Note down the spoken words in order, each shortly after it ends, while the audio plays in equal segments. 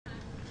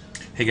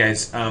Hey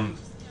guys, I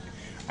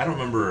don't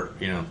remember,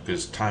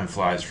 because time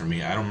flies for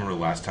me. I don't remember the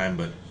last time,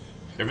 but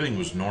everything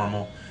was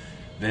normal.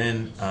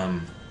 Then,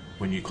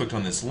 when you clicked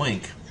on this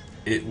link,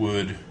 it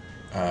would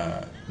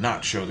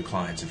not show the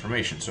client's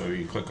information. So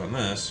you click on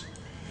this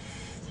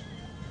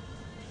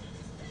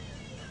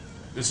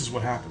is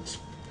what happens.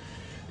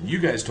 And you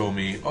guys told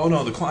me, oh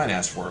no, the client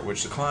asked for it,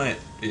 which the client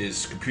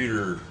is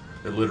computer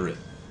illiterate.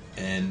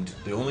 And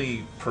the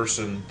only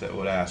person that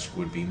would ask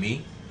would be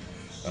me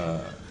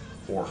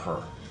or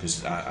her,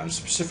 because I'm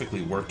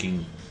specifically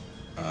working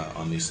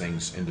on these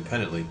things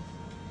independently.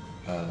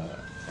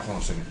 Hold on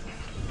a second.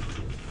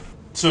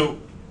 So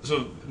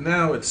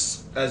now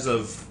it's as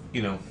of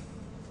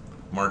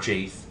March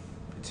 8th.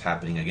 It's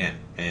happening again,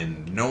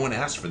 and no one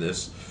asked for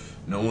this.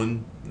 No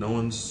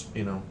one's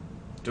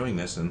doing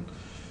this, and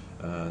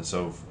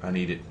so I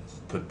need it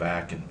put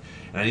back, and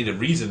I need a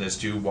reason as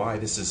to why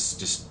this is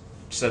just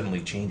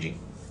suddenly changing.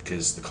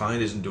 Because the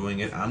client isn't doing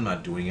it, I'm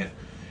not doing it,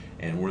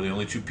 and we're the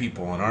only two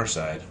people on our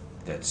side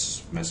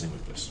that's messing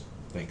with this.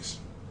 Thanks.